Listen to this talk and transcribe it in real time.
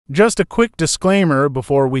Just a quick disclaimer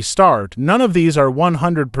before we start, none of these are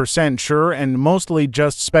 100% sure and mostly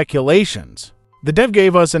just speculations. The dev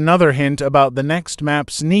gave us another hint about the next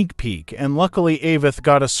map sneak peek, and luckily Avith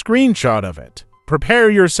got a screenshot of it. Prepare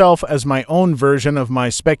yourself, as my own version of my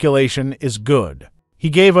speculation is good. He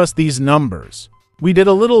gave us these numbers. We did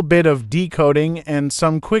a little bit of decoding and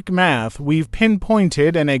some quick math. We've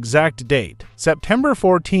pinpointed an exact date, September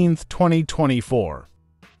 14th, 2024.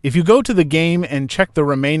 If you go to the game and check the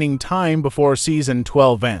remaining time before Season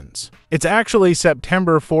 12 ends, it's actually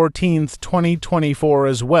September 14th, 2024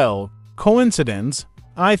 as well. Coincidence?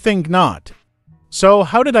 I think not. So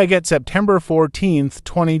how did I get September 14th,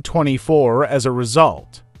 2024 as a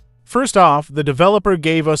result? First off, the developer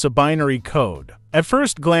gave us a binary code. At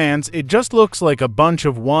first glance, it just looks like a bunch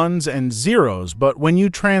of ones and zeros, but when you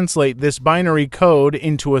translate this binary code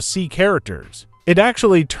into a C characters, it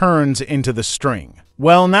actually turns into the string.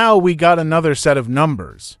 Well, now we got another set of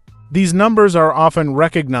numbers. These numbers are often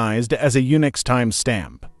recognized as a Unix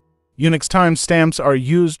timestamp. Unix timestamps are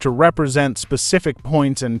used to represent specific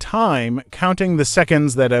points in time, counting the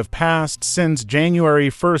seconds that have passed since January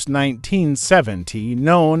 1st, 1970,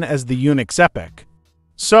 known as the Unix epoch.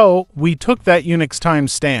 So, we took that Unix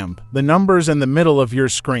timestamp, the numbers in the middle of your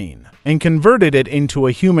screen, and converted it into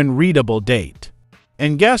a human-readable date.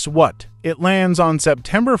 And guess what? It lands on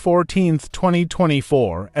September 14th,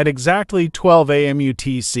 2024 at exactly 12 a.m.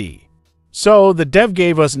 UTC. So, the dev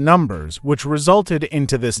gave us numbers, which resulted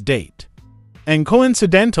into this date. And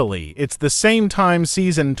coincidentally, it's the same time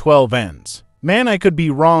Season 12 ends. Man, I could be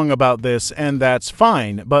wrong about this, and that's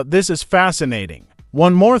fine, but this is fascinating.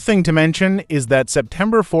 One more thing to mention is that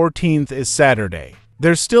September 14th is Saturday.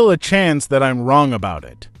 There's still a chance that I'm wrong about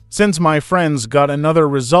it, since my friends got another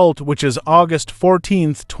result, which is August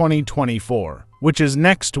 14th, 2024. Which is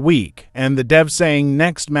next week, and the dev saying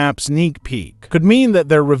next map sneak peek could mean that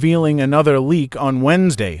they're revealing another leak on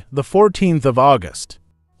Wednesday, the 14th of August.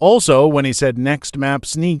 Also, when he said next map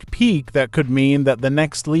sneak peek, that could mean that the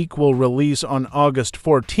next leak will release on August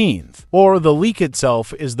 14th, or the leak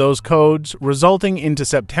itself is those codes resulting into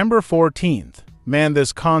September 14th. Man,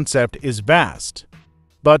 this concept is vast.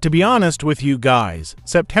 But to be honest with you guys,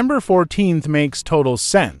 September 14th makes total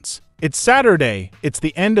sense. It's Saturday, it's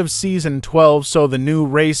the end of Season 12, so the new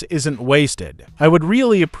race isn't wasted. I would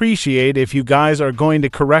really appreciate if you guys are going to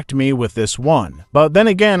correct me with this one. But then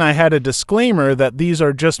again, I had a disclaimer that these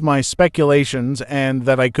are just my speculations and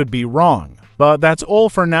that I could be wrong. But that's all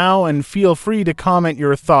for now, and feel free to comment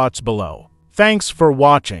your thoughts below. Thanks for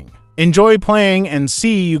watching. Enjoy playing and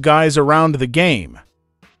see you guys around the game.